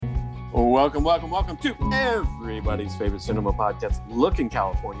Welcome to everybody's favorite cinema podcast, Looking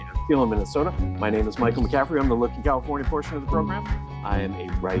California and Feeling Minnesota. My name is Michael McCaffrey. I'm the Looking California portion of the program. I am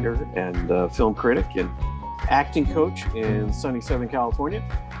a writer and film critic and acting coach in sunny Southern California.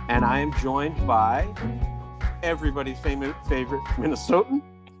 And I am joined by everybody's favorite Minnesotan,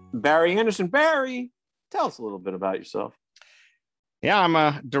 Barry Anderson. Barry, tell us a little bit about yourself. Yeah, I'm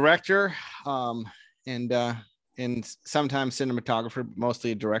a director and sometimes cinematographer,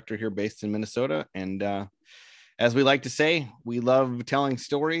 mostly a director here based in Minnesota. And as we like to say, we love telling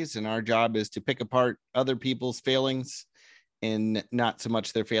stories, and our job is to pick apart other people's failings, and not so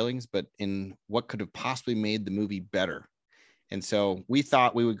much their failings, but in what could have possibly made the movie better. And so we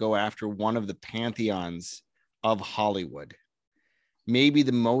thought we would go after one of the pantheons of Hollywood. Maybe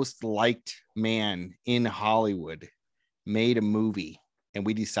the most liked man in Hollywood made a movie, and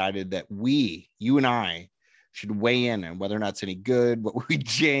we decided that you and I, should weigh in on whether or not it's any good, what we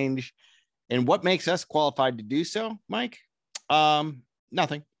change, and what makes us qualified to do so, Mike.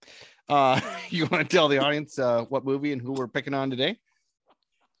 Nothing. You want to tell the audience what movie and who we're picking on today?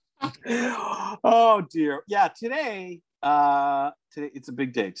 Oh dear. Yeah, today it's a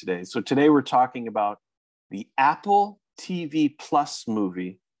big day today. So today we're talking about the Apple TV Plus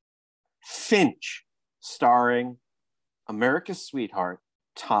movie Finch, starring America's sweetheart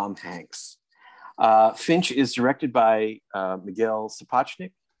Tom Hanks. Finch is directed by Miguel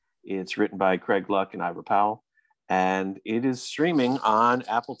Sapochnik. It's written by Craig Luck and Ira Powell, and it is streaming on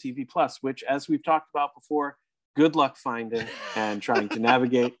Apple TV Plus, which, as we've talked about before, good luck finding and trying to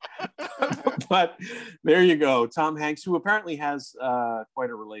navigate. But there you go. Tom Hanks, who apparently has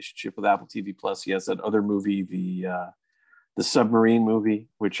quite a relationship with Apple TV Plus. He has that other movie, the submarine movie,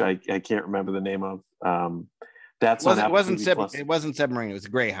 which I can't remember the name of. That's on Apple TV Plus. It wasn't Submarine. It was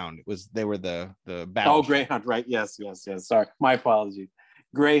Greyhound. They were the battle. Oh, Greyhound, right? Yes. Sorry, my apologies.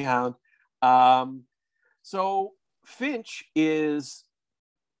 Greyhound. So Finch is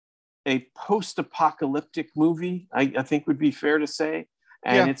a post-apocalyptic movie, I think would be fair to say,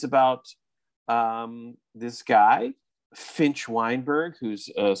 and It's about this guy Finch Weinberg, who's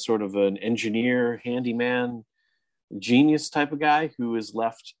sort of an engineer, handyman, genius type of guy who is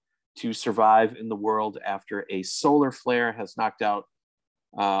left to survive in the world after a solar flare has knocked out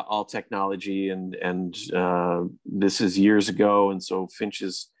all technology, and this is years ago, and so Finch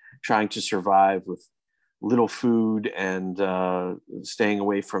is trying to survive with little food and staying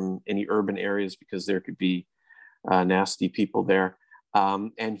away from any urban areas because there could be nasty people there.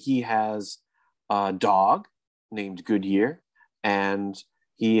 And he has a dog named Goodyear, and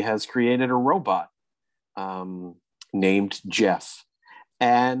he has created a robot named Jeff.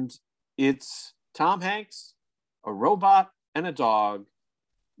 And it's Tom Hanks, a robot, and a dog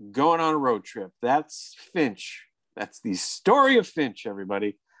going on a road trip. That's Finch. That's the story of Finch,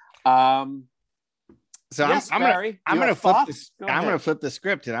 everybody. So yes, I'm going to flip the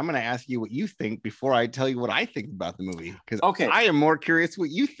script, and I'm going to ask you what you think before I tell you what I think about the movie, because I am more curious what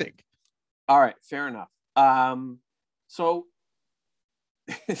you think. All right, fair enough. So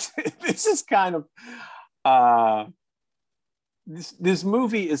this is kind of this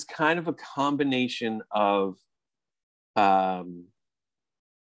movie is kind of a combination of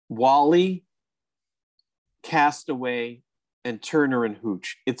WALL-E, Castaway, and Turner and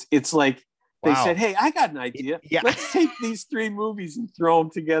Hooch. It's like they said, hey, I got an idea. Yeah. Let's take these three movies and throw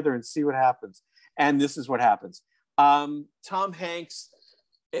them together and see what happens. And this is what happens. Tom Hanks,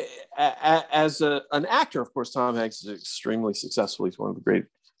 as an actor, of course, Tom Hanks is extremely successful. He's one of the great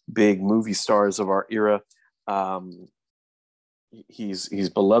big movie stars of our era. He's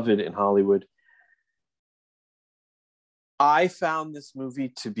beloved in Hollywood. I found this movie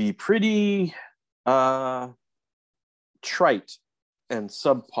to be pretty trite and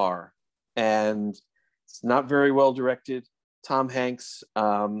subpar, and it's not very well directed. Tom Hanks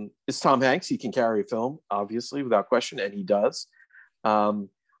is Tom Hanks. He can carry a film, obviously, without question, and he does.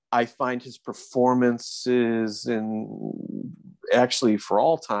 I find his performances, actually for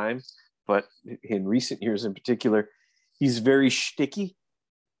all time, but in recent years in particular, he's very shticky.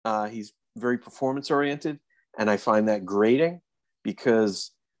 He's very performance-oriented, and I find that grating because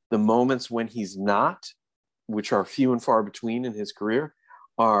the moments when he's not, which are few and far between in his career,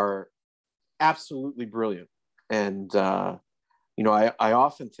 are absolutely brilliant. And, I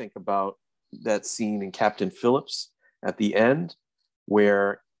often think about that scene in Captain Phillips at the end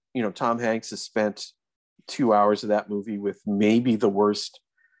where, Tom Hanks has spent 2 hours of that movie with maybe the worst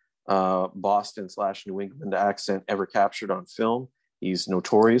Boston/New England accent ever captured on film. He's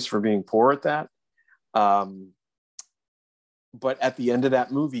notorious for being poor at that. But at the end of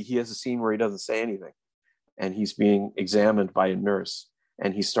that movie, he has a scene where he doesn't say anything, and he's being examined by a nurse.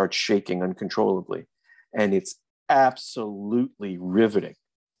 and he starts shaking uncontrollably. And it's absolutely riveting.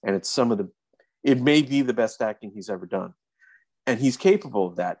 And it may be the best acting he's ever done. And he's capable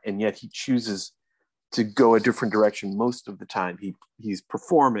of that. And yet he chooses to go a different direction most of the time. He's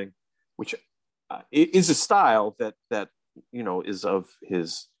performing, which is a style that is of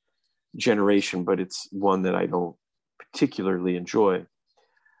his generation, but it's one that I don't particularly enjoy.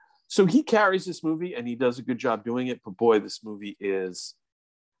 So he carries this movie and he does a good job doing it. But boy, this movie is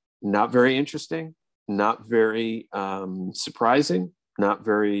not very interesting, not very surprising, not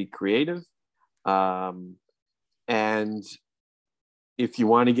very creative. And if you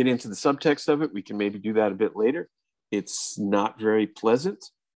want to get into the subtext of it, we can maybe do that a bit later. It's not very pleasant.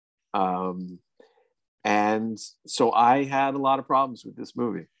 And so I had a lot of problems with this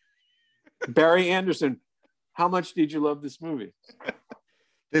movie. Barry Anderson, how much did you love this movie?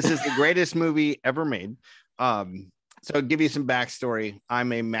 This is the greatest movie ever made. So I'll give you some backstory.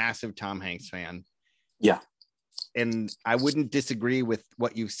 I'm a massive Tom Hanks fan. Yeah. And I wouldn't disagree with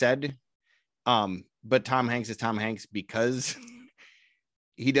what you've said. But Tom Hanks is Tom Hanks because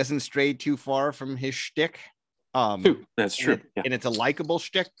he doesn't stray too far from his shtick. That's true. And it's a likable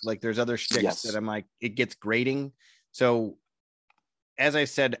shtick. Like there's other shticks that I'm like, it gets grating. So as I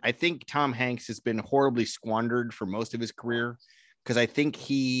said, I think Tom Hanks has been horribly squandered for most of his career because I think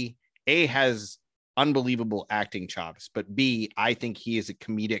he has unbelievable acting chops, but B, I think he is a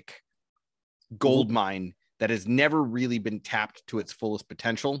comedic gold mine that has never really been tapped to its fullest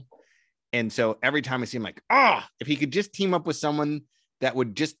potential. And so every time I see him, like, if he could just team up with someone that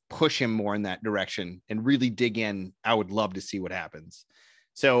would just push him more in that direction and really dig in, I would love to see what happens.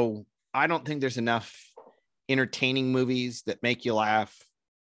 So I don't think there's enough entertaining movies that make you laugh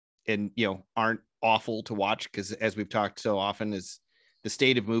and, aren't awful to watch. Because as we've talked so often, is the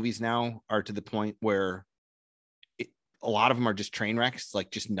state of movies now are to the point where a lot of them are just train wrecks,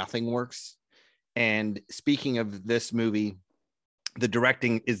 like just nothing works. And speaking of this movie, the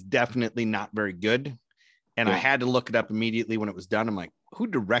directing is definitely not very good. And I had to look it up immediately when it was done. I'm like, who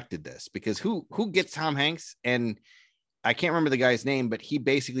directed this? Because who gets Tom Hanks? And I can't remember the guy's name, but he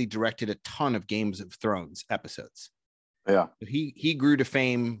basically directed a ton of Games of Thrones episodes. Yeah. He grew to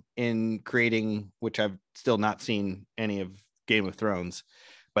fame in creating, which I've still not seen any of Game of Thrones,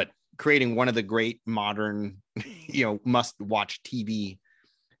 but creating one of the great modern, must watch TV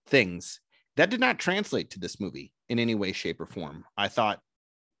things. That did not translate to this movie in any way, shape, or form. I thought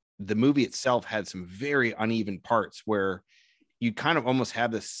the movie itself had some very uneven parts where you kind of almost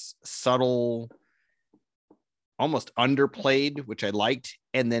have this subtle, almost underplayed, which I liked.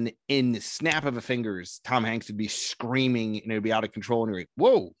 And then in the snap of a fingers, Tom Hanks would be screaming and it would be out of control. And you're like,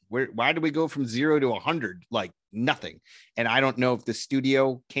 whoa, why did we go from 0 to 100? Like nothing. And I don't know if the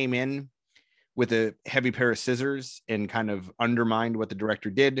studio came in with a heavy pair of scissors and kind of undermined what the director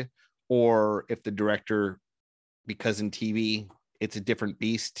did, or if the director, because in TV, it's a different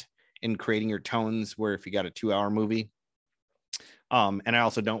beast in creating your tones, where if you got a 2-hour movie. And I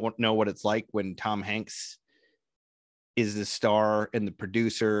also don't know what it's like when Tom Hanks is the star and the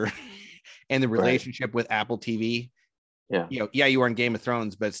producer and the relationship with Apple TV. Yeah. You were in Game of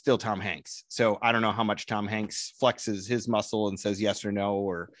Thrones, but it's still Tom Hanks. So I don't know how much Tom Hanks flexes his muscle and says yes or no,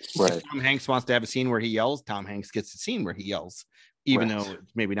 or if Tom Hanks wants to have a scene where he yells, Tom Hanks gets a scene where he yells, even though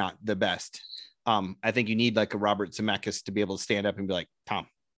it's maybe not the best. I think you need like a Robert Zemeckis to be able to stand up and be like, Tom,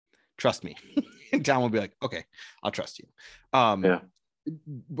 trust me. And Tom will be like, okay, I'll trust you.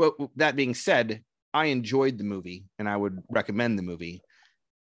 But that being said, I enjoyed the movie and I would recommend the movie.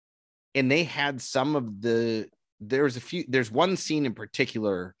 And they had there's one scene in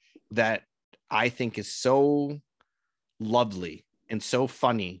particular that I think is so lovely and so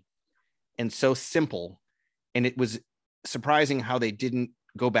funny and so simple. And it was surprising how they didn't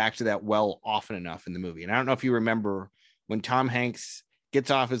go back to that well often enough in the movie. And I don't know if you remember when Tom Hanks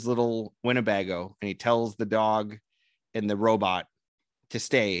gets off his little Winnebago and he tells the dog and the robot to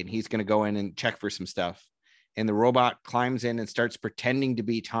stay, and he's going to go in and check for some stuff. And the robot climbs in and starts pretending to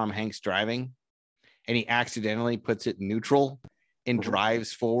be Tom Hanks driving. And he accidentally puts it neutral and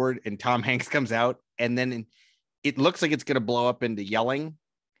drives forward. And Tom Hanks comes out, and then it looks like it's going to blow up into yelling.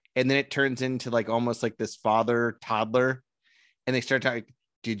 And then it turns into like almost like this father toddler. And they start talking,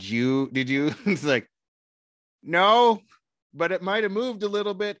 did you? It's like, no, but it might have moved a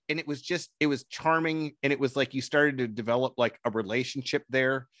little bit. And it was charming. And it was like, you started to develop like a relationship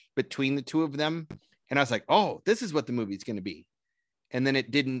there between the two of them. And I was like, oh, this is what the movie's going to be. And then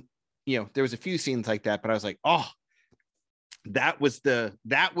it didn't, there was a few scenes like that, but I was like, oh, that was the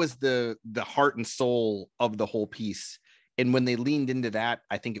heart and soul of the whole piece. And when they leaned into that,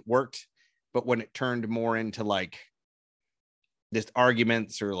 I think it worked. But when it turned more into like this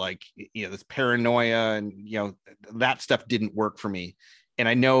arguments or like, this paranoia and, that stuff didn't work for me. And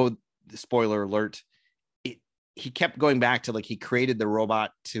I know, the spoiler alert, he kept going back to like, he created the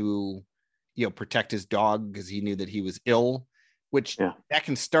robot to, protect his dog because he knew that he was ill, which that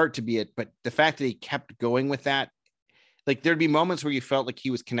can start to be it. But the fact that he kept going with that, like there'd be moments where you felt like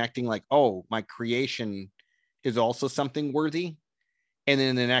he was connecting, like, oh, my creation is also something worthy. And then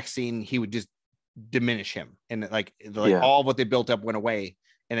in the next scene, he would just diminish him. And like all of what they built up went away.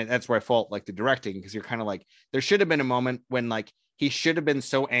 And that's where I fault like the directing, because you're kind of like, there should have been a moment when like he should have been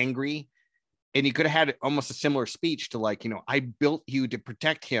so angry, and he could have had almost a similar speech to like, I built you to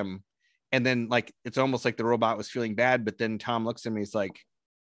protect him. And then like, it's almost like the robot was feeling bad, but then Tom looks at me, he's like,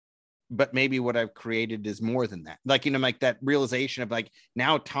 but maybe what I've created is more than that. Like, like that realization of like,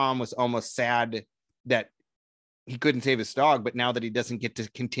 now Tom was almost sad that he couldn't save his dog, but now that he doesn't get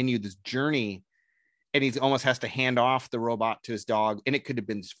to continue this journey, and he's almost has to hand off the robot to his dog. And it could have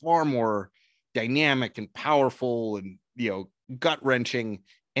been far more dynamic and powerful and, gut wrenching.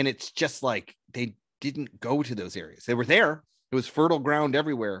 And it's just like, they didn't go to those areas. They were there. It was fertile ground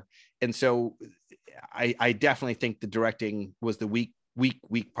everywhere. And so I definitely think the directing was the weak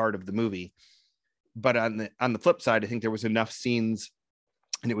part of the movie. But on the flip side, I think there was enough scenes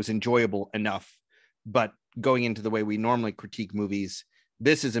and it was enjoyable enough. But going into the way we normally critique movies,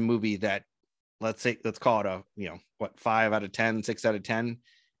 this is a movie that, let's call it a, 5 out of 10, 6 out of 10.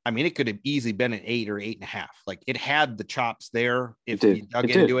 I mean, it could have easily been an 8 or 8.5. Like, it had the chops there if you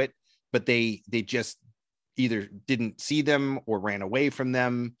dug into it, but they just either didn't see them or ran away from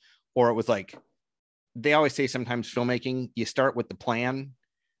them, or it was like, they always say sometimes filmmaking, you start with the plan,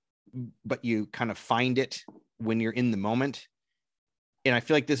 but you kind of find it when you're in the moment. And I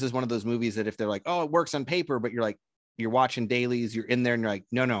feel like this is one of those movies that if they're like, oh, it works on paper, but you're like, you're watching dailies, you're in there and you're like,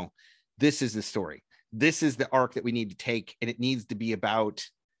 no, this is the story. This is the arc that we need to take. And it needs to be about,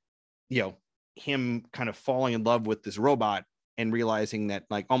 him kind of falling in love with this robot and realizing that,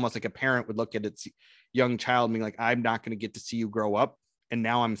 like, almost like a parent would look at its young child and being like, I'm not going to get to see you grow up. And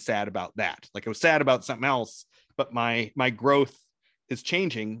now I'm sad about that. Like, I was sad about something else, but my growth is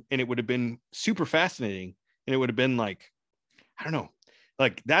changing. And it would have been super fascinating. And it would have been like, I don't know,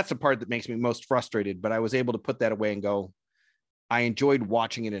 like, that's the part that makes me most frustrated, but I was able to put that away and go, I enjoyed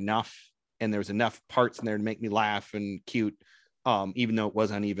watching it enough. And there was enough parts in there to make me laugh and cute. Even though it was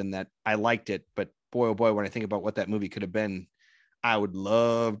uneven, that I liked it. But boy, oh boy, when I think about what that movie could have been, I would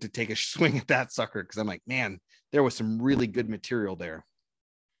love to take a swing at that sucker. Cause I'm like, man, there was some really good material there.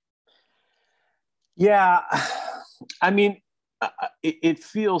 Yeah. I mean, it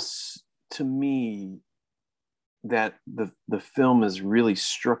feels to me that the film is really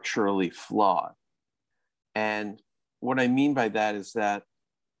structurally flawed. And what I mean by that is that,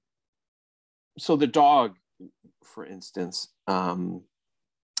 so the dog, for instance,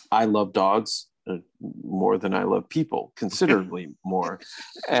 I love dogs more than I love people, considerably more.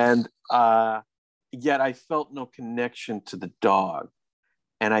 And yet I felt no connection to the dog.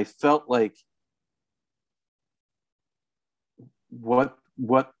 And I felt like what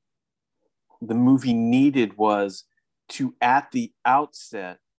the movie needed was to, at the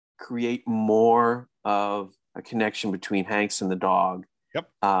outset, create more of a connection between Hanks and the dog. Yep.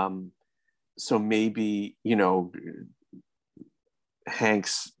 So maybe,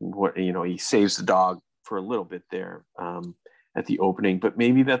 Hanks, he saves the dog for a little bit there at the opening, but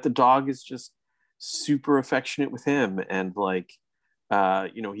maybe that the dog is just super affectionate with him, and like,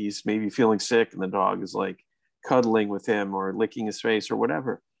 he's maybe feeling sick and the dog is like cuddling with him or licking his face or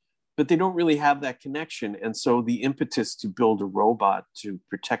whatever. But they don't really have that connection. And so the impetus to build a robot to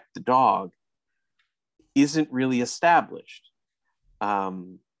protect the dog isn't really established.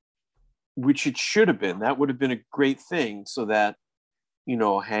 Which it should have been. That would have been a great thing, so that,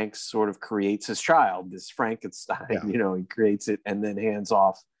 Hanks sort of creates his child, this Frankenstein, he creates it and then hands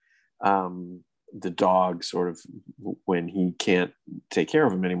off the dog sort of when he can't take care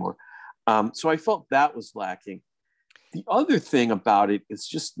of him anymore. So I felt that was lacking. The other thing about it is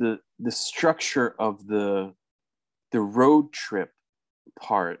just the structure of the road trip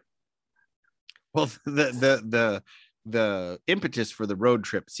part. Well, the impetus for the road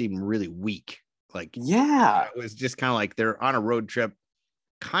trip seemed really weak. Like, yeah, it was just kind of like they're on a road trip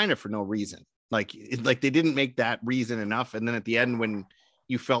kind of for no reason. Like they didn't make that reason enough. And then at the end, when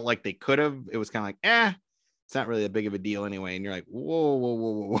you felt like they could have, it was kind of like, it's not really that big of a deal anyway. And you're like,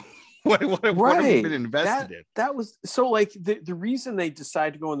 whoa. What have we been invested in? That was so, like, the reason they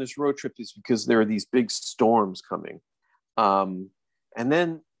decide to go on this road trip is because there are these big storms coming. And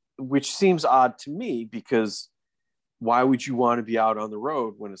then, which seems odd to me, because why would you want to be out on the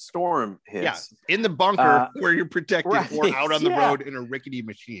road when a storm hits? Yeah, in the bunker where you're protected, right, or out on the road in a rickety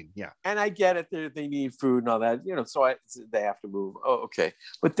machine. Yeah. And I get it. They need food and all that, so they have to move. Oh, okay.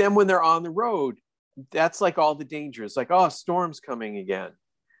 But then when they're on the road, that's like all the danger. It's like, oh, a storm's coming again.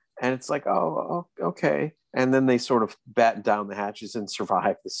 And it's like, oh, okay. And then they sort of batten down the hatches and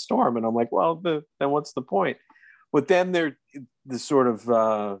survive the storm. And I'm like, well, then what's the point? But then they're the sort of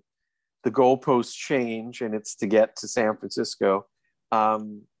the goalposts change, and it's to get to San Francisco.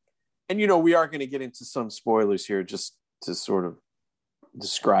 And, we are going to get into some spoilers here just to sort of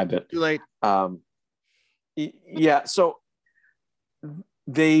describe it. Too late. Yeah. So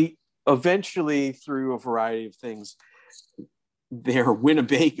they eventually, through a variety of things, their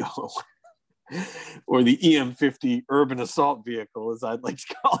Winnebago or the EM50 urban assault vehicle, as I'd like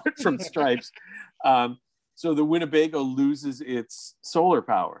to call it from Stripes. So the Winnebago loses its solar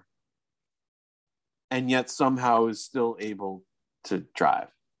power and yet somehow is still able to drive.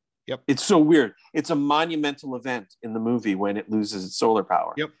 Yep. It's so weird. It's a monumental event in the movie when it loses its solar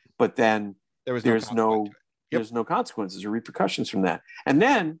power. Yep. But then there's no consequences or repercussions from that. And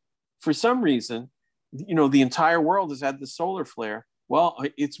then for some reason, the entire world has had the solar flare. Well,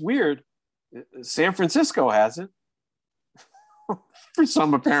 it's weird. San Francisco hasn't for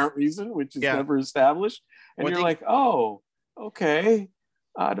some apparent reason, which is never established. And you're like, oh, okay.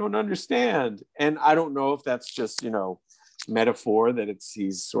 I don't understand. And I don't know if that's just, metaphor that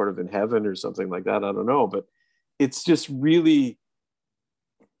he's sort of in heaven or something like that. I don't know. But it's just really,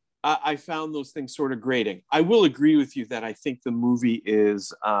 I found those things sort of grating. I will agree with you that I think the movie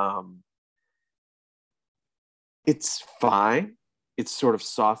is, it's fine. It's sort of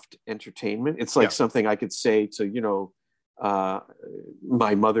soft entertainment. It's like something I could say to,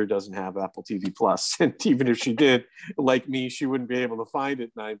 my mother doesn't have Apple TV Plus. And even if she did, like me, she wouldn't be able to find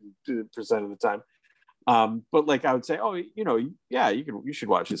it 90% of the time. But like I would say, oh, you should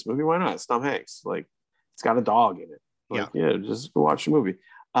watch this movie. Why not? It's Tom Hanks. Like, it's got a dog in it. Like, just go watch the movie.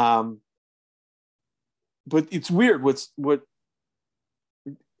 But it's weird.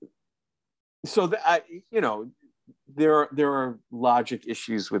 So that there are logic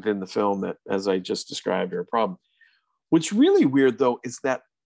issues within the film that, as I just described, are a problem. What's really weird, though, is that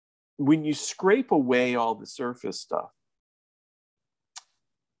when you scrape away all the surface stuff,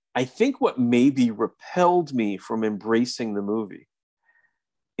 I think what maybe repelled me from embracing the movie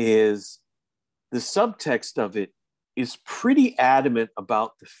is the subtext of it is pretty adamant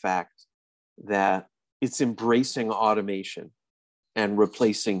about the fact that it's embracing automation and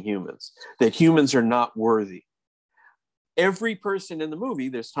replacing humans, that humans are not worthy. Every person in the movie,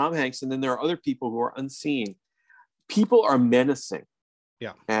 there's Tom Hanks, and then there are other people who are unseen. People are menacing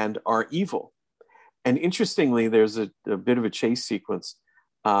and are evil. And interestingly, there's a bit of a chase sequence.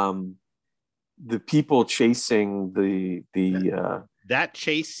 The people chasing that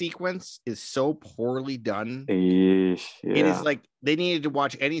chase sequence is so poorly done. It is like they needed to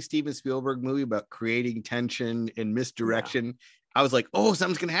watch any Steven Spielberg movie about creating tension and misdirection. Yeah. I was like, oh,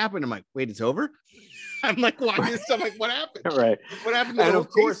 something's gonna happen. I'm like, wait, it's over? I'm like watching this. I'm like, what happened? Right. What happened to the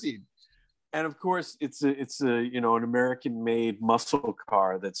chase scene? And of course, it's a an American-made muscle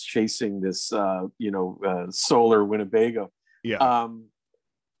car that's chasing this solar Winnebago. Yeah.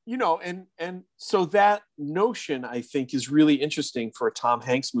 And so that notion, I think, is really interesting for a Tom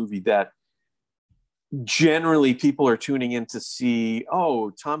Hanks movie that generally people are tuning in to see, oh,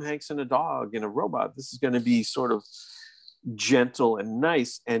 Tom Hanks and a dog and a robot. This is going to be sort of gentle and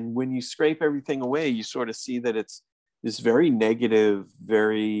nice. And when you scrape everything away, you sort of see that it's this very negative,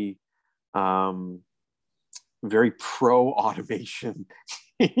 very pro-automation,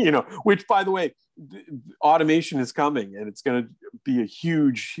 which, by the way, automation is coming, and it's going to be a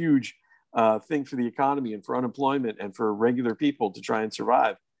huge thing for the economy and for unemployment and for regular people to try and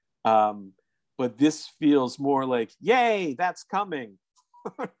survive. But this feels more like, yay, that's coming.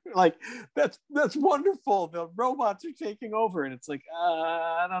 Like, that's wonderful. The robots are taking over. And it's like,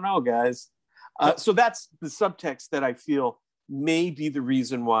 I don't know, guys. So that's the subtext that I feel may be the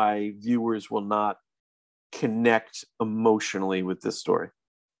reason why viewers will not connect emotionally with this story.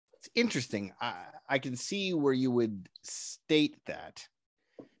 It's interesting. I can see where you would state that,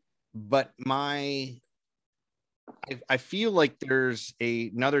 but I feel like there's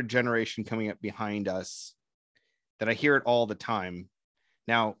another generation coming up behind us that I hear it all the time.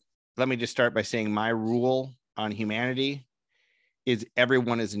 Now, let me just start by saying my rule on humanity is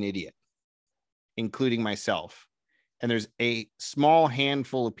everyone is an idiot, including myself. And there's a small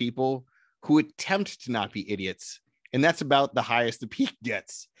handful of people who attempt to not be idiots. And that's about the highest the peak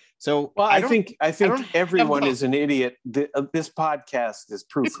gets. So I think everyone is an idiot. This podcast is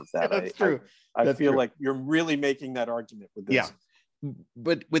proof of that. That's true. I That's feel true. like you're really making that argument with this. Yeah.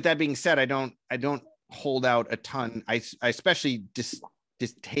 But with that being said, I don't hold out a ton. I especially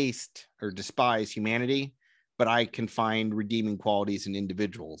distaste or despise humanity, but I can find redeeming qualities in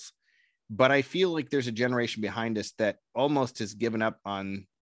individuals. But I feel like there's a generation behind us that almost has given up on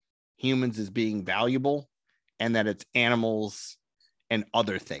humans as being valuable, and that it's animals and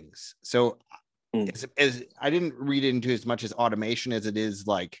other things. So as I didn't read into as much as automation as it is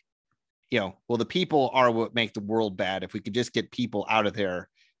like, well, the people are what make the world bad. If we could just get people out of there,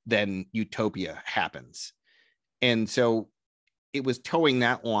 then utopia happens. And so it was towing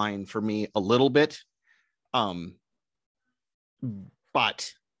that line for me a little bit. But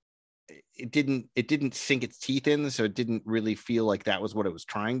it didn't sink its teeth in. So it didn't really feel like that was what it was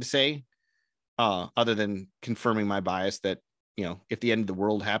trying to say. Other than confirming my bias that, if the end of the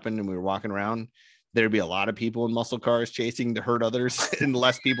world happened and we were walking around, there'd be a lot of people in muscle cars chasing to hurt others and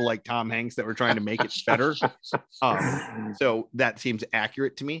less people like Tom Hanks that were trying to make it better. So that seems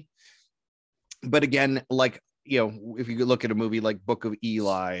accurate to me. But again, like, if you look at a movie like Book of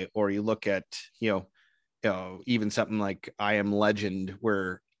Eli, or you look at, even something like I Am Legend,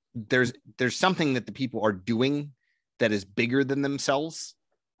 where there's something that the people are doing that is bigger than themselves.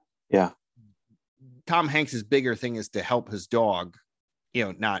 Yeah. Tom Hanks's bigger thing is to help his dog,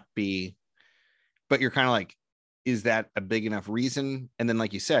 not be, but you're kind of like, is that a big enough reason? And then,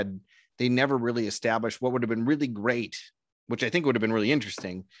 like you said, they never really established what would have been really great, which I think would have been really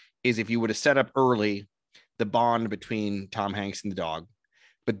interesting, is if you would have set up early the bond between Tom Hanks and the dog.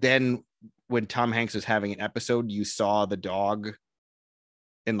 But then when Tom Hanks was having an episode, you saw the dog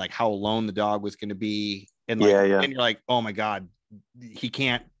and like how alone the dog was going to be. And like, and you're like, oh my God, he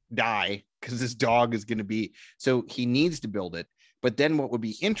can't die because this dog is going to be, so he needs to build it. But then what would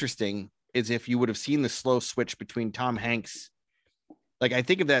be interesting is if you would have seen the slow switch between Tom Hanks. Like, I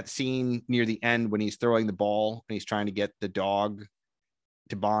think of that scene near the end when he's throwing the ball and he's trying to get the dog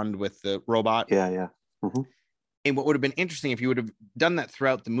to bond with the robot. Yeah. Mm-hmm. And what would have been interesting if you would have done that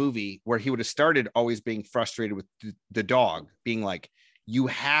throughout the movie, where he would have started always being frustrated with the dog, being like, you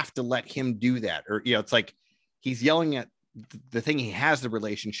have to let him do that. Or, it's like he's yelling at the thing he has the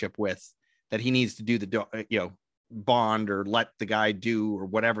relationship with, that he needs to do the, bond or let the guy do, or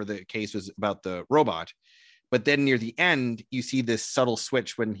whatever the case was about the robot. But then near the end, you see this subtle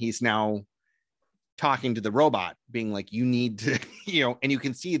switch when he's now talking to the robot, being like, you need to, and you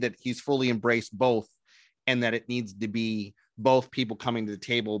can see that he's fully embraced both, and that it needs to be both people coming to the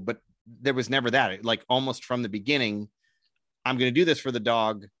table. But there was never that. Like, almost from the beginning, I'm going to do this for the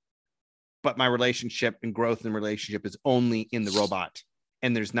dog, but my relationship and growth in relationship is only in the robot.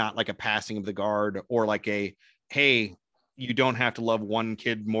 And there's not like a passing of the guard, or like a, hey, you don't have to love one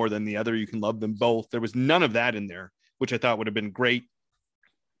kid more than the other. You can love them both. There was none of that in there, which I thought would have been great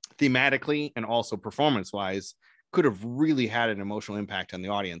thematically, and also performance wise, could have really had an emotional impact on the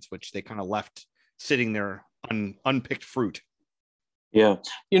audience, which they kind of left sitting there unpicked fruit. Yeah.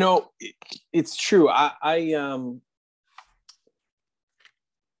 It's true.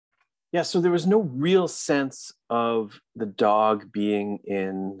 So there was no real sense of the dog being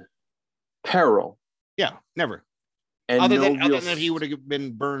in peril. Yeah, never. And other than that he would have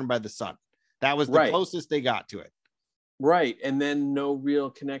been burned by the sun. That was the closest they got to it. Right. And then no real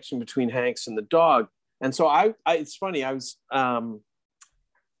connection between Hanks and the dog. And so I it's funny, I was how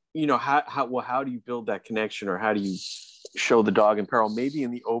do you build that connection, or how do you show the dog in peril? Maybe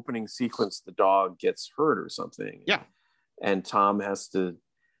in the opening sequence the dog gets hurt or something. Yeah. And Tom has to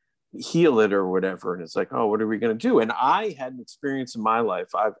heal it or whatever, and it's like, oh, what are we going to do? And I had an experience in my life.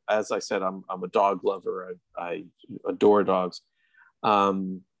 As I said, I'm a dog lover. I adore dogs.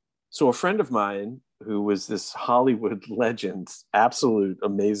 So a friend of mine who was this Hollywood legend, absolute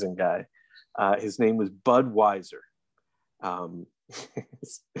amazing guy, his name was Bud Weiser.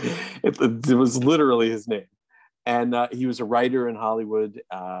 It was literally his name, and he was a writer in Hollywood.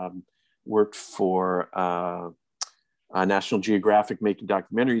 Worked for National Geographic making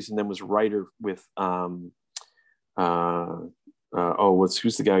documentaries, and then was a writer with who's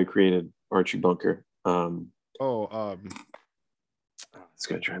the guy who created Archie Bunker? It's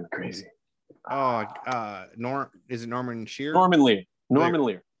gonna drive me crazy. Is it Norman Shear? Norman Lear.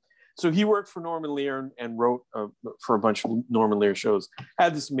 So he worked for Norman Lear and wrote for a bunch of Norman Lear shows.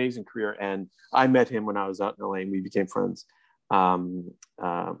 Had this amazing career, and I met him when I was out in LA, and we became friends. My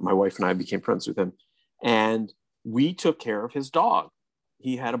wife and I became friends with him, and we took care of his dog.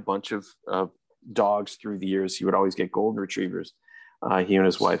 He had a bunch of dogs through the years. He would always get golden retrievers, he and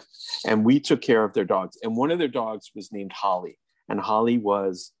his wife, and we took care of their dogs. And one of their dogs was named Holly, and Holly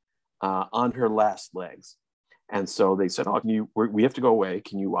was on her last legs. And so they said, "Oh, we have to go away.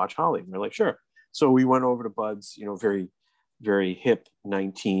 Can you watch Holly?" And we're like, "Sure." So we went over to Bud's, very, very hip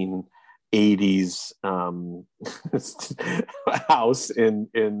 1980s house in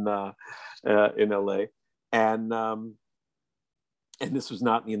LA, and this was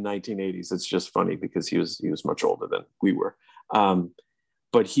not in the 1980s. It's just funny because he was much older than we were.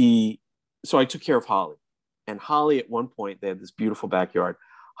 But so I took care of Holly, and Holly, at one point, they had this beautiful backyard.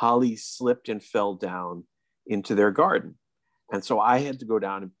 Holly slipped and fell down into their garden. And so I had to go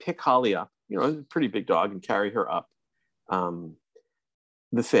down and pick Holly up, a pretty big dog, and carry her up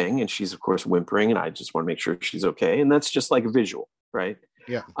the thing. And she's, of course, whimpering, and I just want to make sure she's okay. And that's just like a visual, right?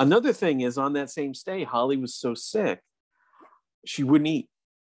 Yeah. Another thing is, on that same stay, Holly was so sick, she wouldn't eat.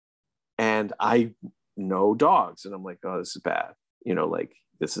 And I know dogs, and I'm like, oh, this is bad. Like,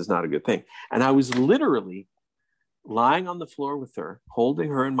 this is not a good thing. And I was literally lying on the floor with her, holding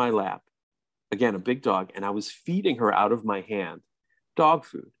her in my lap, again, a big dog, and I was feeding her out of my hand dog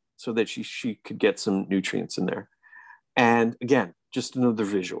food so that she could get some nutrients in there. And again, just another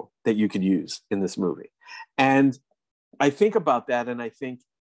visual that you could use in this movie. And I think about that, and I think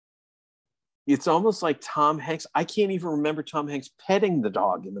it's almost like Tom Hanks. I can't even remember Tom Hanks petting the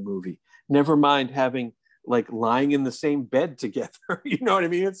dog in the movie. Never mind having, like, lying in the same bed together. You know what I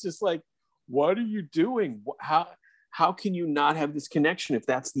mean? It's just like, what are you doing? How can you not have this connection if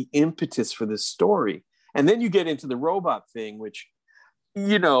that's the impetus for this story? And then you get into the robot thing, which,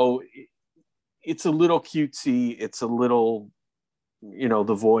 it's a little cutesy. It's a little,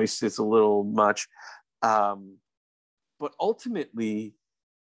 the voice, it's a little much. But ultimately,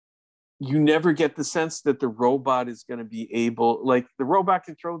 you never get the sense that the robot is going to be able, like, the robot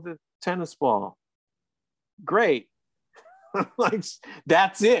can throw the tennis ball. Great. Like,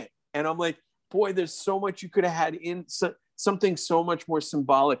 that's it. And I'm like, boy, there's so much you could have had in something so much more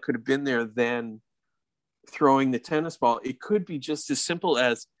symbolic could have been there than throwing the tennis ball. It could be just as simple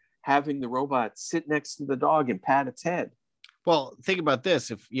as having the robot sit next to the dog and pat its head. Well, think about this.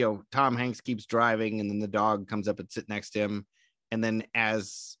 If, Tom Hanks keeps driving and then the dog comes up and sit next to him, and then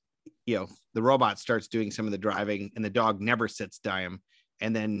as, the robot starts doing some of the driving and the dog never sits by him,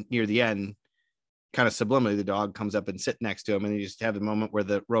 and then near the end, kind of subliminally, the dog comes up and sit next to him, and you just have the moment where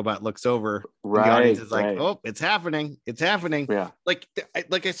the robot looks over. Right. The audience is like, "Oh, it's happening. It's happening." Yeah.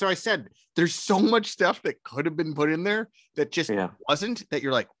 So I said, there's so much stuff that could have been put in there that just wasn't, that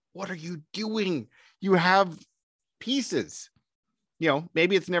you're like, what are you doing? You have pieces,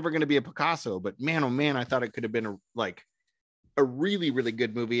 maybe it's never going to be a Picasso, but man, oh man, I thought it could have been a really, really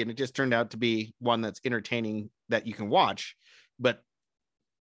good movie. And it just turned out to be one that's entertaining, that you can watch, but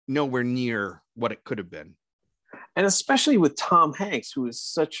nowhere near what it could have been. And especially with Tom Hanks, who is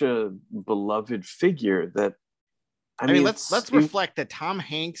such a beloved figure, that I mean, let's reflect that Tom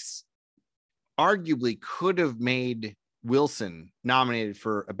Hanks arguably could have made Wilson nominated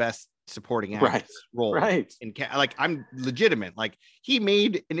for a best supporting actor role. Right. I'm legitimate. Like, he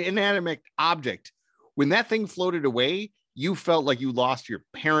made an inanimate object. When that thing floated away, you felt like you lost your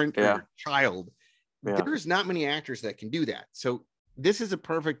parent or your child. Yeah. There's not many actors that can do that. So this is a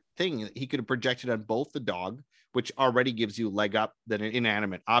perfect thing. He could have projected on both the dog, which already gives you a leg up than an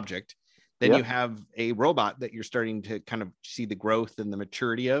inanimate object. Then you have a robot that you're starting to kind of see the growth and the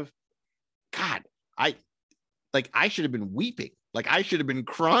maturity of. God, I should have been weeping. Like, I should have been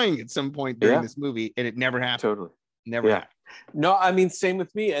crying at some point during this movie, and it never happened. Totally. Never happened. No, I mean, same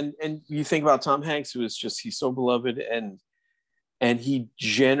with me. And you think about Tom Hanks, who is just, he's so beloved, and he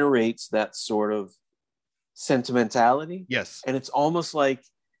generates that sort of sentimentality. Yes. And it's almost like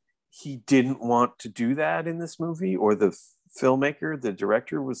he didn't want to do that in this movie, or the filmmaker, the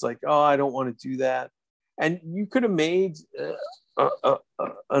director, was like, oh, I don't want to do that. And you could have made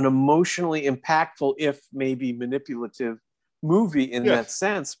an emotionally impactful, if maybe manipulative, movie in that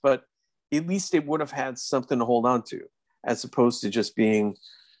sense, but at least it would have had something to hold on to, as opposed to just being,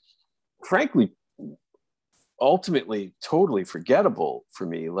 frankly, ultimately totally forgettable for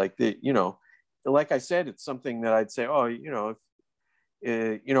me. Like, like I said, it's something that I'd say, oh,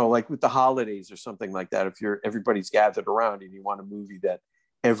 if like with the holidays or something like that, if everybody's gathered around and you want a movie that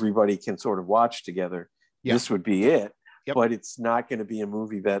everybody can sort of watch together, this would be it. But it's not going to be a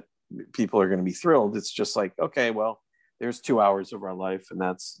movie that people are going to be thrilled. It's just like, okay, well, there's 2 hours of our life, and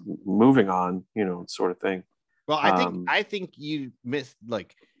that's moving on, sort of thing. Well, I think you missed,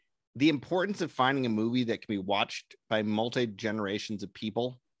 like, the importance of finding a movie that can be watched by multi generations of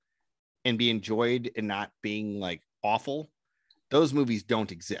people and be enjoyed and not being like awful. Those movies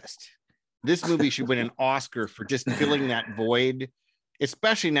don't exist. This movie should win an Oscar for just filling that void,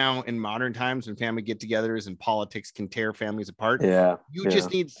 especially now in modern times when family get-togethers and politics can tear families apart. You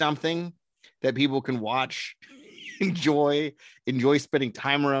just need something that people can watch enjoy spending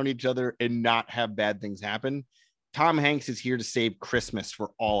time around each other and not have bad things happen. Tom Hanks is here to save Christmas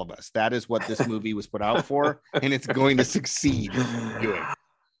for all of us. That is what this movie was put out for, and it's going to succeed doing.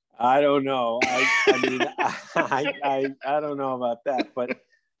 I don't know. I mean, I don't know about that, but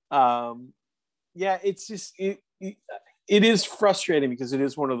yeah, it's just it is frustrating because it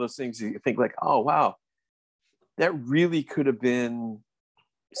is one of those things that you think like, oh wow, that really could have been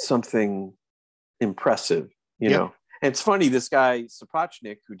something impressive, you know. And it's funny, this guy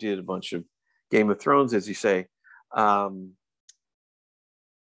Sapochnik, who did a bunch of Game of Thrones, as you say, you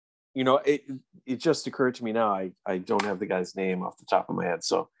know, it just occurred to me now. I don't have the guy's name off the top of my head,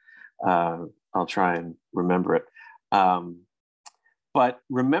 so I'll try and remember it. But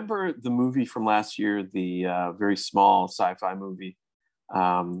remember the movie from last year, the very small sci-fi movie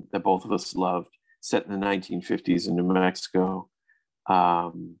that both of us loved, set in the 1950s in New Mexico.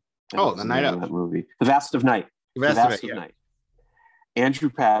 The Night Out. That movie, The Vast of Night. The Vast of Night. Andrew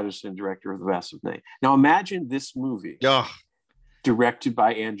Patterson, director of The Vast of Night. Now imagine this movie directed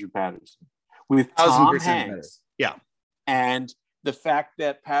by Andrew Patterson with Tom Hanks. Yeah. And the fact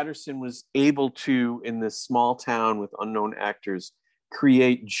that Patterson was able to, in this small town with unknown actors,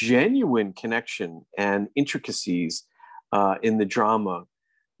 create genuine connection and intricacies in the drama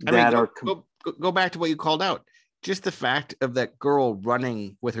go back to what you called out. Just the fact of that girl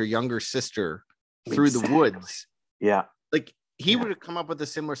running with her younger sister through the woods. Yeah. Like he would have come up with a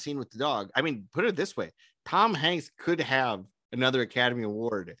similar scene with the dog. I mean, put it this way. Tom Hanks could have another Academy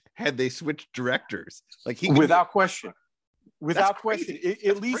Award had they switched directors. Like without question. Without question.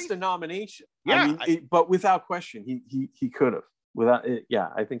 At least a nomination. Yeah. I mean, but without question, he could have. Without it, yeah,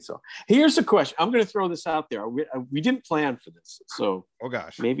 I think so. Here's a question. I'm going to throw this out there. We didn't plan for this, so oh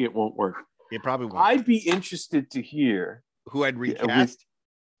gosh, maybe it won't work. It probably won't. I'd be interested to hear who I'd recast.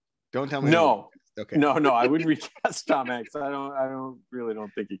 Don't tell me. No. Okay. No, I wouldn't recast Tom Hanks. I don't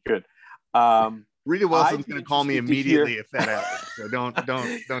think he could. Rita Wilson's going to call me immediately if that happens. So don't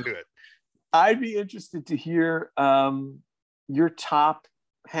do it. I'd be interested to hear your top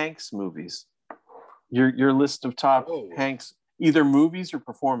Hanks movies. Your list of top Hanks, either movies or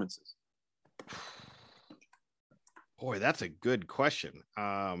performances. Boy, that's a good question.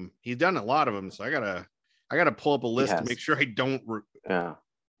 He's done a lot of them, so I gotta pull up a list to make sure I don't. Yeah.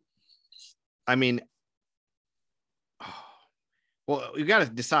 I mean, well, you got to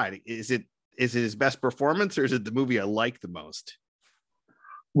decide: is it his best performance, or is it the movie I like the most?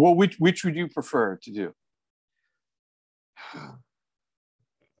 Well, which would you prefer to do?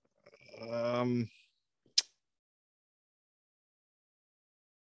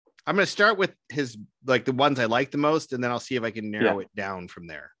 I'm going to start with his, like the ones I like the most, and then I'll see if I can narrow it down from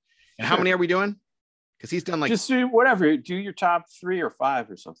there. And how many are we doing? Because he's done like just do whatever. Do your top 3 or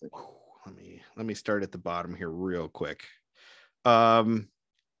 5 or something. Let me start at the bottom here real quick. I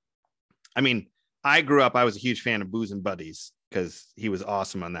mean, I was a huge fan of Booze and Buddies because he was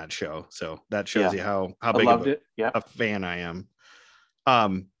awesome on that show. So that shows you how big of a fan I am.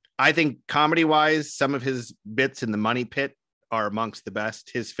 I think comedy wise, some of his bits in The Money Pit are amongst the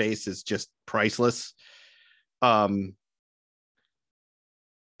best. His face is just priceless. A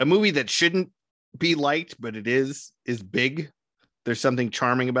movie that shouldn't be liked, but it is Big. There's something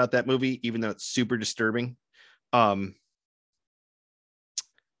charming about that movie, even though it's super disturbing. I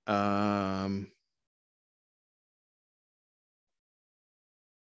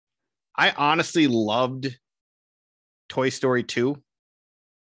honestly loved Toy Story 2.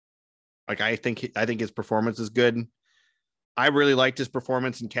 Like I think his performance is good. I really liked his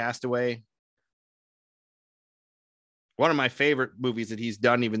performance in Castaway. One of my favorite movies that he's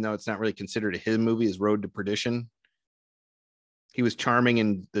done, even though it's not really considered a his movie, is Road to Perdition. He was charming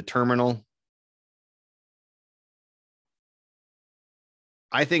in The Terminal.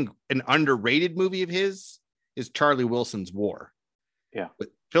 I think an underrated movie of his is Charlie Wilson's War. Yeah. With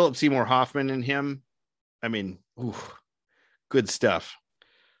Philip Seymour Hoffman and him. I mean, good stuff.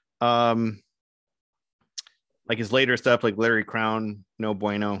 Like his later stuff, like Larry Crown, no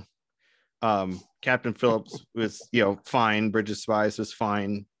bueno. Captain Phillips was, fine. Bridge of Spies was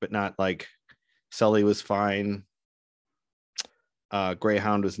fine, but not like Sully was fine.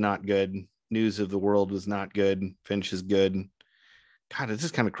 Greyhound was not good. News of the World was not good. Finch is good. God, it's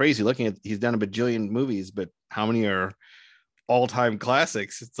just kind of crazy looking at, he's done a bajillion movies, but how many are all-time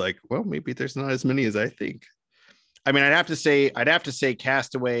classics? It's like, well, maybe there's not as many as I think. I mean, I'd have to say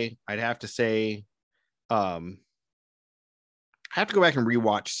Castaway. I'd have to say, I have to go back and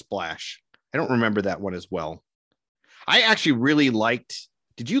rewatch Splash. I don't remember that one as well. I actually really liked.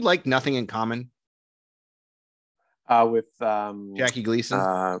 Did you like Nothing in Common? With Jackie Gleason.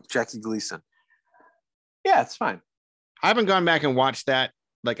 Jackie Gleason. Yeah, it's fine. I haven't gone back and watched that.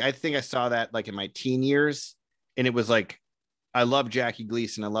 Like, I think I saw that like in my teen years, and it was like, I love Jackie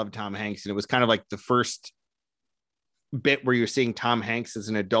Gleason, I love Tom Hanks, and it was kind of like the first bit where you're seeing Tom Hanks as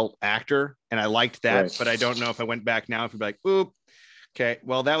an adult actor, and I liked that. Right. But I don't know if I went back now, if you'd be like, oop, okay,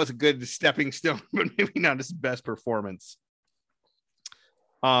 well, that was a good stepping stone, but maybe not his best performance.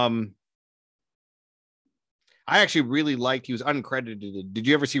 I actually really liked, he was uncredited. Did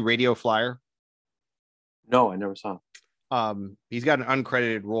you ever see Radio Flyer? No, I never saw him. He's got an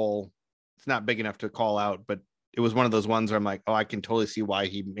uncredited role. It's not big enough to call out, but it was one of those ones where I'm like, oh, I can totally see why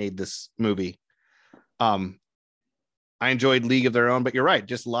he made this movie. I enjoyed League of Their Own, but you're right.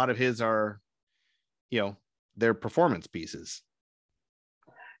 Just a lot of his are, their performance pieces.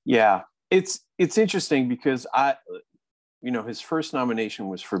 Yeah, it's interesting because his first nomination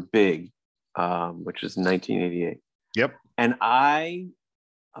was for Big, which is 1988. Yep. And I'm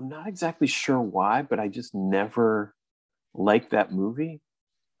not exactly sure why, but I just never liked that movie.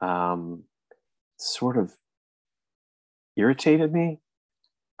 Sort of irritated me.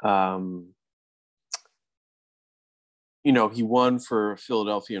 He won for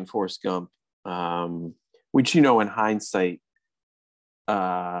Philadelphia and Forrest Gump, which, in hindsight,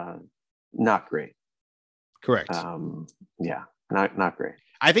 not great. Correct. Yeah, not great.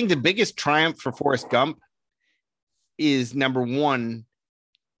 I think the biggest triumph for Forrest Gump is, number one,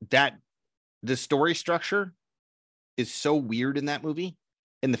 that the story structure is so weird in that movie,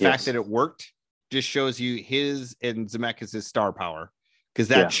 and the fact that it worked just shows you his and Zemeckis' star power, because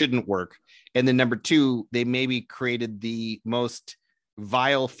that shouldn't work. And then number two, they maybe created the most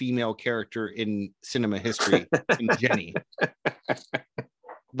vile female character in cinema history in Jenny.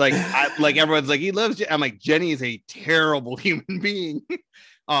 Like everyone's like, he loves Jenny. I'm like, Jenny is a terrible human being.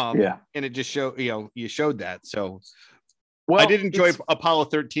 And it just showed, you showed that. So I did enjoy Apollo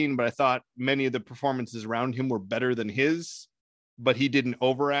 13, but I thought many of the performances around him were better than his, but he didn't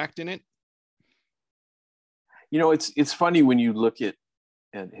overact in it. It's funny when you look at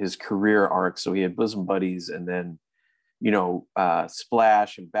his career arc. So he had Bosom Buddies, and then,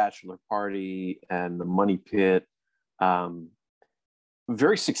 Splash and Bachelor Party and The Money Pit.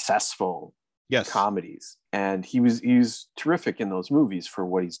 Very successful comedies. And he was terrific in those movies for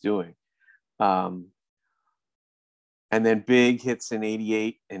what he's doing. And then Big hits in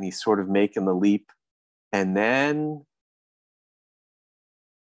 88, and he's sort of making the leap. And then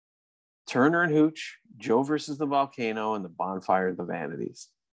Turner and Hooch, Joe versus the Volcano, and The Bonfire of the Vanities.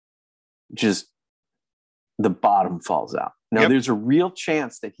 Just the bottom falls out. Now, there's a real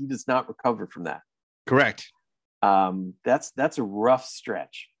chance that he does not recover from that. Correct. That's a rough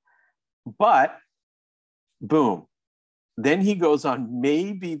stretch. But boom. Then he goes on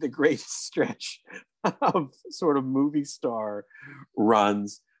maybe the greatest stretch of sort of movie star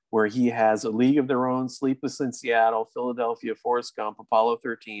runs, where he has A League of Their Own, Sleepless in Seattle, Philadelphia, Forrest Gump, Apollo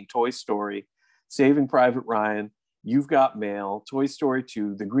 13, Toy Story, Saving Private Ryan, You've Got Mail, Toy Story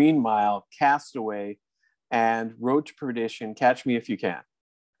 2, The Green Mile, Castaway, and Road to Perdition, Catch Me If You Can.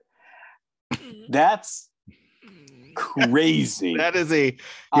 That's crazy. That is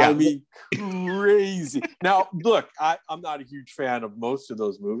crazy. Now, look, I'm not a huge fan of most of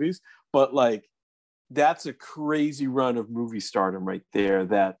those movies, but like, that's a crazy run of movie stardom right there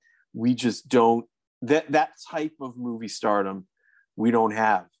that we just don't, that type of movie stardom we don't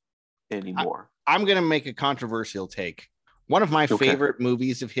have anymore. I'm going to make a controversial take. One of my favorite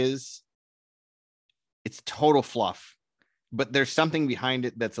movies of his, it's total fluff, but there's something behind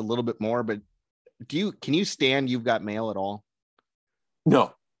it that's a little bit more. But can you stand You've Got Mail at all?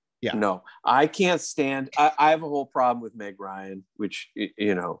 No. Yeah. No, I can't stand, I have a whole problem with Meg Ryan, which,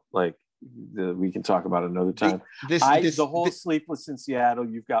 we can talk about another time. The whole Sleepless in Seattle,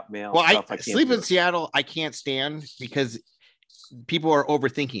 You've Got Mail. Well, stuff, Sleepless in Seattle, I can't stand because people are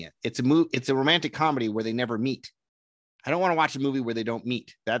overthinking it. It's a romantic comedy where they never meet. I don't want to watch a movie where they don't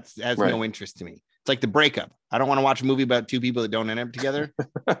meet. That has no interest to me. It's like The Breakup. I don't want to watch a movie about two people that don't end up together.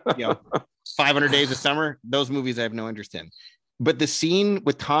 500 Days of Summer. Those movies I have no interest in. But the scene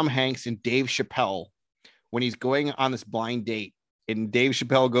with Tom Hanks and Dave Chappelle when he's going on this blind date, and Dave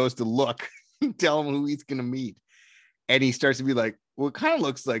Chappelle goes to look and tell him who he's going to meet. And he starts to be like, well, it kind of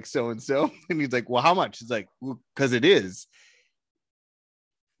looks like so-and-so. And he's like, well, how much? He's like, well, because it is.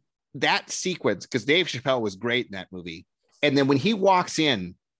 That sequence, because Dave Chappelle was great in that movie. And then when he walks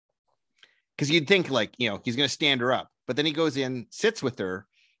in, because you'd think like, he's going to stand her up. But then he goes in, sits with her,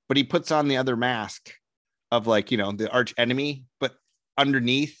 but he puts on the other mask of like, the arch enemy. But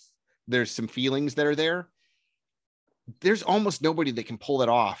underneath, there's some feelings that are there. There's almost nobody that can pull it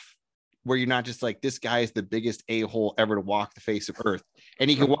off where you're not just like, this guy is the biggest a-hole ever to walk the face of earth. and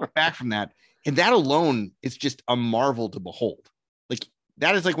he can walk back from that. And that alone is just a marvel to behold. Like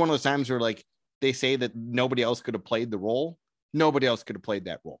that is like one of those times where like they say that nobody else could have played the role. Nobody else could have played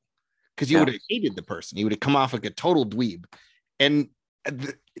that role because you would have hated the person. He would have come off like a total dweeb. And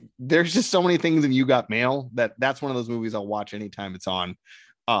there's just so many things in You Got Mail that's one of those movies I'll watch anytime it's on.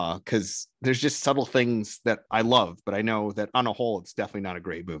 Because there's just subtle things that I love, but I know that on a whole, it's definitely not a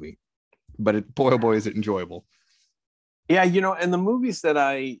great movie. But boy, oh boy, is it enjoyable. Yeah, and the movies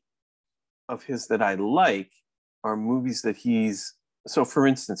of his that I like are movies that he's. So, for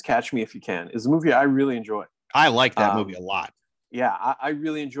instance, Catch Me If You Can is a movie I really enjoy. I like that movie a lot. Yeah, I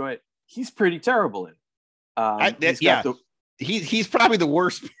really enjoy it. He's pretty terrible in it. He's probably the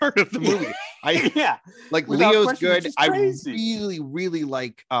worst part of the movie. Like Leo's good. I really, really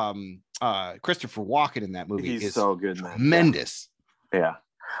like Christopher Walken in that movie. He's so good, tremendous. Yeah.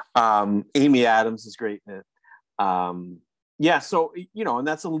 Amy Adams is great in it. So and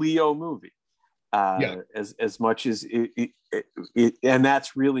that's a Leo movie. As much as it and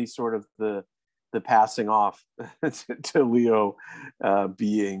that's really sort of the passing off to Leo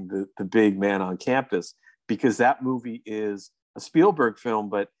being the big man on campus, because that movie is a Spielberg film,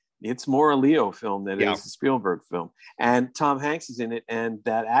 but it's more a Leo film than it is a Spielberg film. And Tom Hanks is in it, and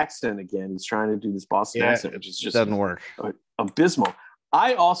that accent again, he's trying to do this Boston accent, which is just doesn't work. Abysmal.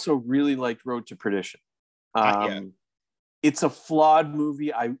 I also really liked Road to Perdition. It's a flawed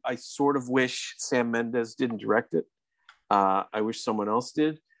movie. I sort of wish Sam Mendes didn't direct it. I wish someone else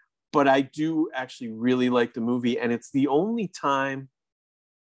did. But I do actually really like the movie, and it's the only time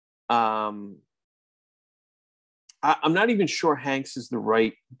I'm not even sure Hanks is the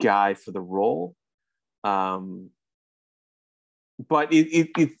right guy for the role. But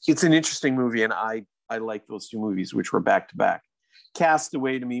it's an interesting movie, and I like those two movies, which were back to back.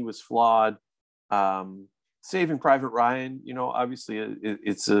 Castaway to me was flawed. Saving Private Ryan, obviously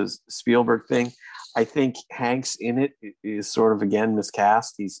it's a Spielberg thing. I think Hanks in it is sort of again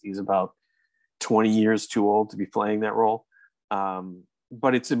miscast. He's about 20 years too old to be playing that role.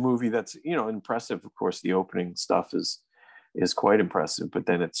 But it's a movie that's impressive. Of course, the opening stuff is quite impressive, but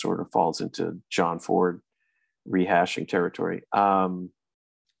then it sort of falls into John Ford rehashing territory. But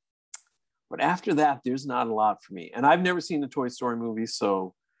after that, there's not a lot for me. And I've never seen the Toy Story movie,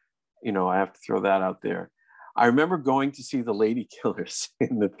 so I have to throw that out there. I remember going to see The Lady Killers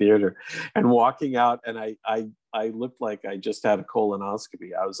in the theater and walking out, and I looked like I just had a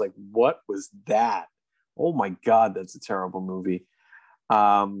colonoscopy. I was like, what was that? Oh my God, that's a terrible movie.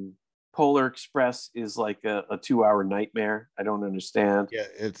 Polar Express is like a 2-hour nightmare. I don't understand. Yeah,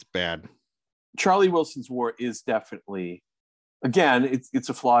 it's bad. Charlie Wilson's War is definitely, again, it's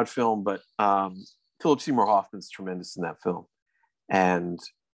a flawed film, but Philip Seymour Hoffman's tremendous in that film, and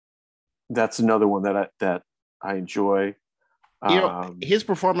that's another one that I enjoy. His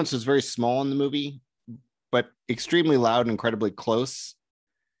performance is very small in the movie, but extremely loud and incredibly close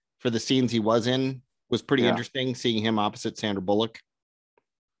for the scenes he was in. Was pretty interesting seeing him opposite Sandra Bullock.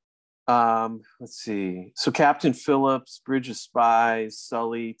 Let's see. So Captain Phillips, Bridge of Spies,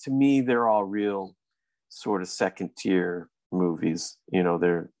 Sully, to me, they're all real sort of second tier movies.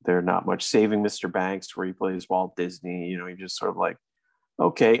 They're not much. Saving Mr. Banks, where he plays Walt Disney, you're just sort of like,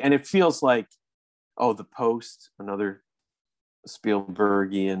 okay. And it feels like, The Post, another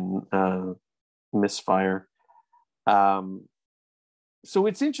Spielbergian misfire. So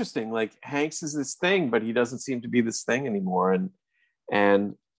it's interesting. Like Hanks is this thing, but he doesn't seem to be this thing anymore.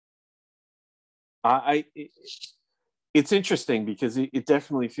 And it's interesting because it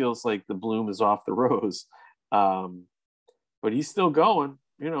definitely feels like the bloom is off the rose. But he's still going,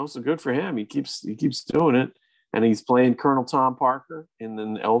 so good for him. He keeps doing it. And he's playing Colonel Tom Parker in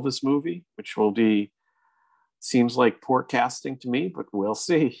an Elvis movie, which will be, seems like poor casting to me, but we'll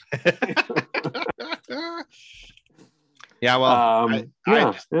see. Yeah, well,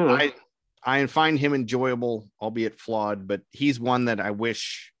 I find him enjoyable, albeit flawed, but he's one that I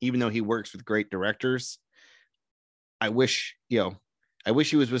wish, even though he works with great directors, I wish he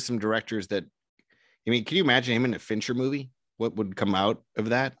was with some directors that, can you imagine him in a Fincher movie? What would come out of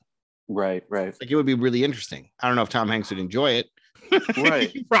that? Right. Like it would be really interesting. I don't know if Tom Hanks would enjoy it. Right.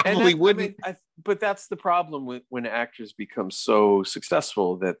 He probably wouldn't. But that's the problem when actors become so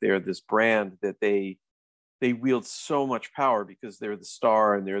successful that they're this brand that they wield so much power because they're the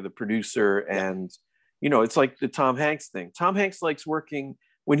star and they're the producer. And, it's like the Tom Hanks thing. Tom Hanks likes working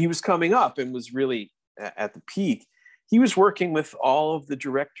when he was coming up and was really at the peak. He was working with all of the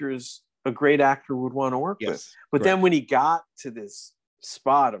directors a great actor would want to work with. But then when he got to this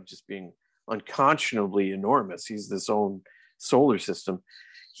spot of just being unconscionably enormous, he's this own solar system,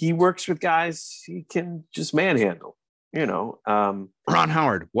 he works with guys he can just manhandle. you know, Ron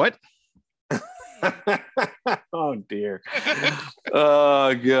Howard. What? oh dear.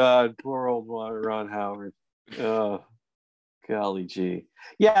 Oh God, poor old Ron Howard. Oh, golly gee.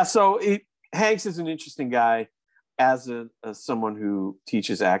 Yeah, so Hanks is an interesting guy as someone who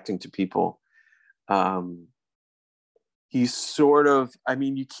teaches acting to people. He's sort of, I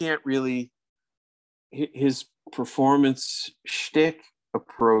mean, you can't really, his performance shtick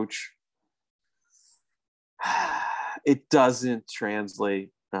approach, it doesn't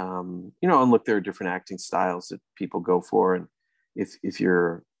translate. And look, there are different acting styles that people go for, and if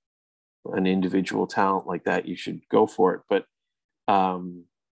you're an individual talent like that, you should go for it. But to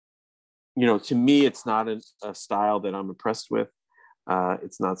me, it's not a style that I'm impressed with.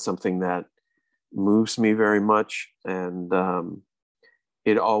 It's not something that moves me very much, and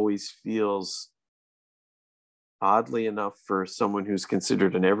it always feels, oddly enough, for someone who's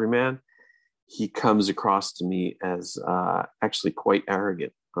considered an everyman, he comes across to me as actually quite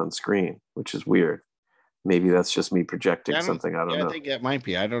arrogant on screen, which is weird. Maybe that's just me projecting something. I don't know. I think it might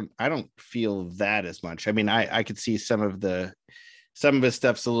be. I don't feel that as much. I mean, I could see some of his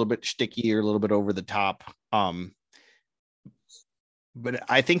stuff's a little bit sticky or a little bit over the top. But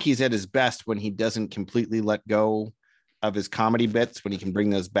I think he's at his best when he doesn't completely let go of his comedy bits, when he can bring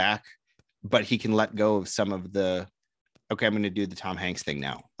those back, but he can let go of some of the, okay, I'm going to do the Tom Hanks thing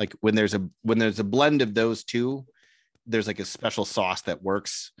now. Like when there's a blend of those two, there's like a special sauce that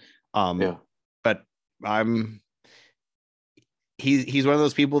works. But he's one of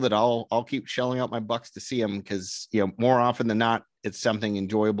those people that I'll keep shelling out my bucks to see him, because more often than not, it's something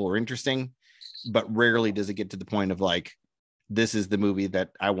enjoyable or interesting, but rarely does it get to the point of like, this is the movie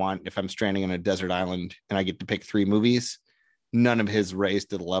that I want. If I'm stranding on a desert island and I get to pick 3 movies, none of his raised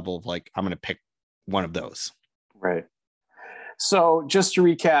to the level of like, I'm going to pick one of those. Right. So just to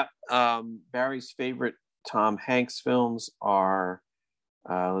recap, Barry's favorite Tom Hanks films are,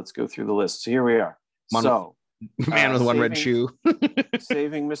 let's go through the list. So here we are. Man with one red shoe.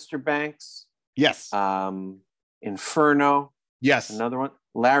 Saving Mr. Banks. Yes. Inferno. Yes. Another one.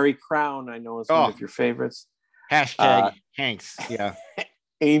 Larry Crown, I know, is one of your favorites. Hashtag Hanks. Yeah.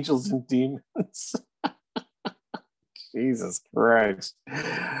 Angels and Demons. Jesus Christ.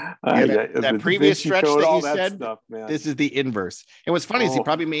 That previous stretch Code, that you said, stuff, this is the inverse. And what's funny is he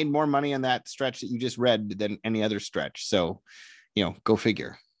probably made more money on that stretch that you just read than any other stretch. So, go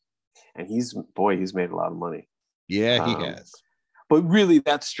figure. And he's made a lot of money. Yeah, he has. But really,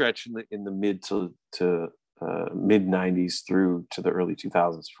 that stretch in the mid to mid 90s through to the early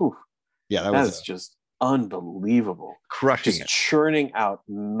 2000s, whew, yeah, that was just unbelievable. Crushing it. Churning out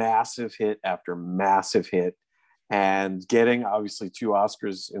massive hit after massive hit, and getting obviously 2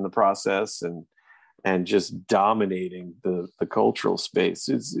 Oscars in the process, and just dominating the cultural space.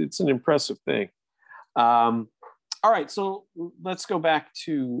 It's an impressive thing. All right, so let's go back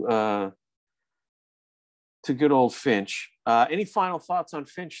to good old Finch. Any final thoughts on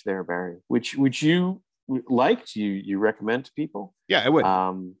Finch there, Barry? Which you liked? You recommend to people? Yeah, I would.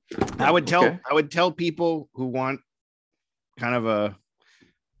 I would tell people who want kind of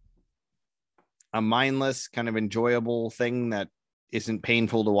a mindless, kind of enjoyable thing that isn't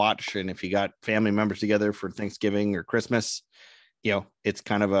painful to watch. And if you got family members together for Thanksgiving or Christmas, it's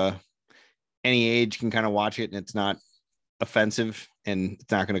kind of any age can kind of watch it, and it's not offensive, and it's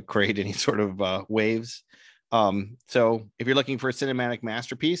not going to create any sort of waves. So if you're looking for a cinematic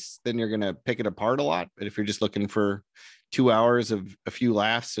masterpiece, then you're going to pick it apart a lot. But if you're just looking for 2 hours of a few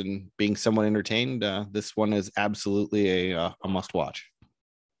laughs and being somewhat entertained, this one is absolutely a must watch.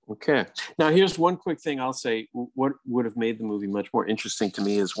 Okay. Now, here's one quick thing I'll say. What would have made the movie much more interesting to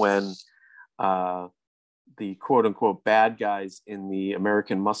me is when the quote unquote bad guys in the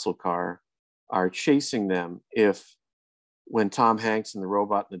American muscle car are chasing them. When Tom Hanks and the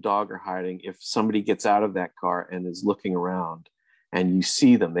robot and the dog are hiding, if somebody gets out of that car and is looking around and you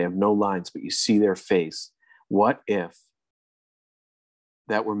see them, they have no lines, but you see their face. What if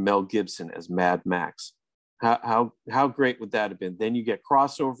that were Mel Gibson as Mad Max? How great would that have been? Then you get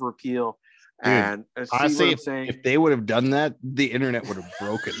crossover appeal. Dude, and honestly, if they would have done that, the internet would have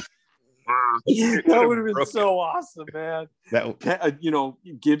broken. That would have been so awesome, man.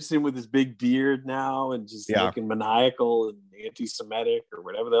 Gibson with his big beard now and just looking maniacal and anti-Semitic or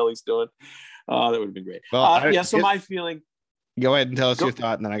whatever the hell he's doing. That would have been great. Well, so my feeling. Go ahead and tell us your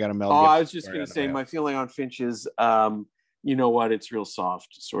thought, and then I got a Mel. I was just going to say my feeling on Finch is, you know what? It's real soft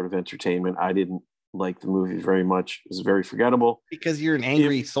sort of entertainment. I didn't like the movie very much. It was very forgettable. Because you're an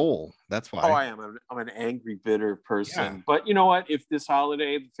angry soul. That's why. Oh, I am. I'm an angry, bitter person. Yeah. But you know what? If this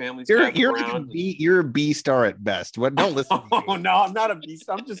holiday the family's you're a B star at best. What? Don't listen. No, I'm not a B.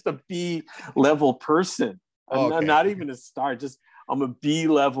 I'm just a B level person. I'm Okay. not even a star. Just I'm a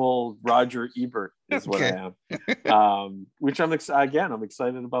B-level Roger Ebert is what I am. Which I'm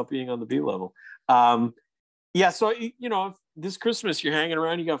excited about being on the B level. Yeah, so if this Christmas you're hanging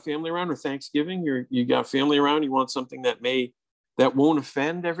around, you got family around, or Thanksgiving, you got family around, you want something that won't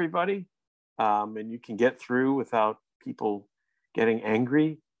offend everybody, and you can get through without people getting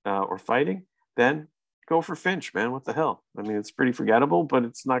angry or fighting, then go for Finch, man. What the hell? I mean, it's pretty forgettable, but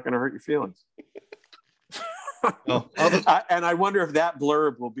it's not going to hurt your feelings. And I wonder if that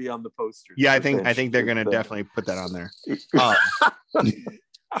blurb will be on the poster. Yeah, I think they're going to definitely put that on there.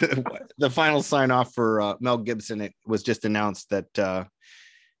 The final sign off for Mel Gibson, it was just announced that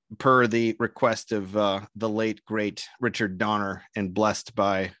per the request of the late great Richard Donner and blessed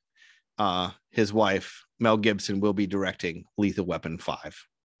by his wife, Mel Gibson will be directing Lethal Weapon 5.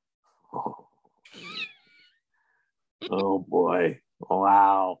 Oh boy.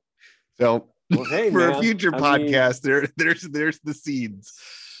 Wow. So hey, for man, a future podcast, there's the seeds.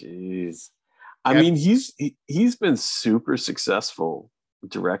 Jeez. I mean, he's been super successful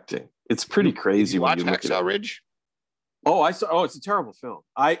directing. It's pretty crazy. When you watch Hacksaw Ridge? Oh, I saw. Oh, it's a terrible film.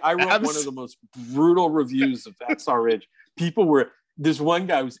 I wrote one of the most brutal reviews of Hacksaw Ridge. This one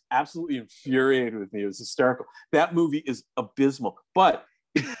guy was absolutely infuriated with me. It was hysterical. That movie is abysmal, but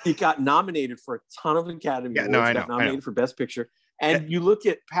it got nominated for a ton of Academy Awards. I know. Nominated for Best Picture. And you look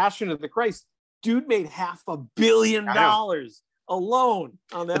at Passion of the Christ, dude made $500 million alone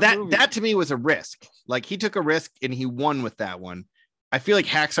on that movie. That to me was a risk. Like, he took a risk and he won with that one. I feel like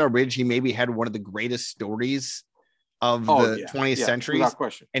Hacksaw Ridge, he maybe had one of the greatest stories of the 20th century. Without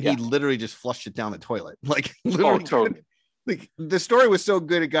question. And he literally just flushed it down the toilet. Like, literally. Totally. Like, the story was so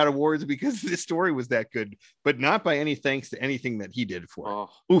good it got awards because the story was that good, but not by any thanks to anything that he did for it.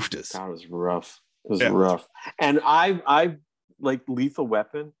 Ooftas. That was rough. It was rough. And I like Lethal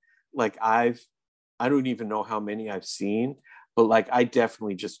Weapon. Like, I don't even know how many I've seen, but like, I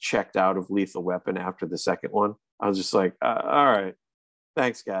definitely just checked out of Lethal Weapon after the second one. I was just like, all right,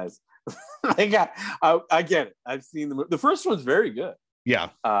 thanks guys. I get it. I've seen the first one's very good. Yeah.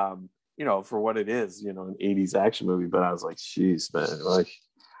 For what it is, an 80s action movie, but I was like, geez, man. Like,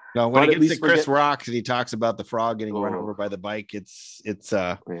 no, when he gets to Chris Rock and he talks about the frog getting run over by the bike, it's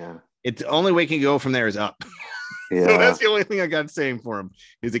the only way it can go from there is up. Yeah. So that's the only thing I got saying for him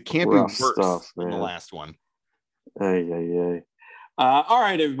is it can't be worse than the last one. All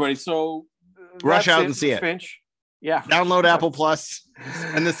right, everybody. So rush out and see it. Finch. Yeah. Download Apple Plus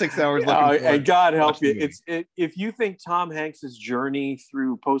and the 6 hours. And God help you. If you think Tom Hanks's journey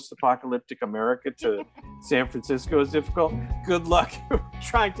through post-apocalyptic America to San Francisco is difficult, good luck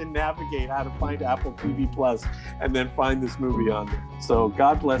trying to navigate how to find Apple TV Plus and then find this movie on there. So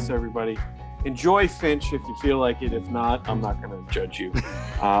God bless everybody. Enjoy Finch if you feel like it. If not, I'm not going to judge you.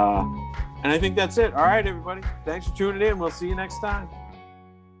 And I think that's it. All right, everybody. Thanks for tuning in. We'll see you next time.